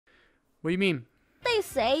What do you mean? They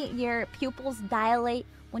say your pupils dilate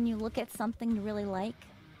when you look at something you really like.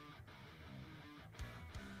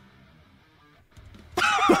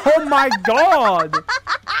 Oh my god!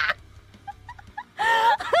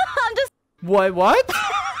 I'm just. What?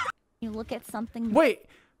 You look at something. Wait,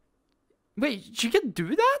 she can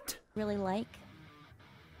do that? Really like.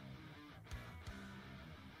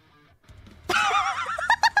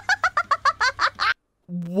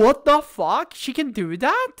 What the fuck? She can do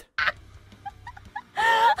that?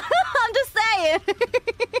 I'm just saying.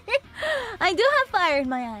 I do have fire in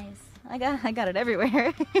my eyes. I got it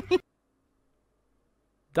everywhere.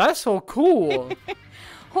 That's so cool.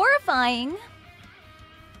 Horrifying.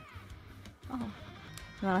 Oh,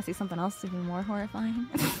 you want to see something else even more horrifying?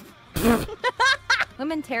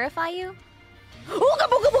 Women terrify you? Ooga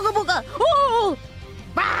booga booga booga! Ooh!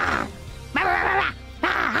 Bah! Bah, bah, bah,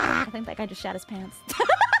 bah. I think that guy just shat his pants.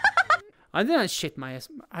 I did not shit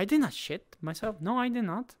myself. No, I did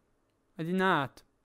not. I did not.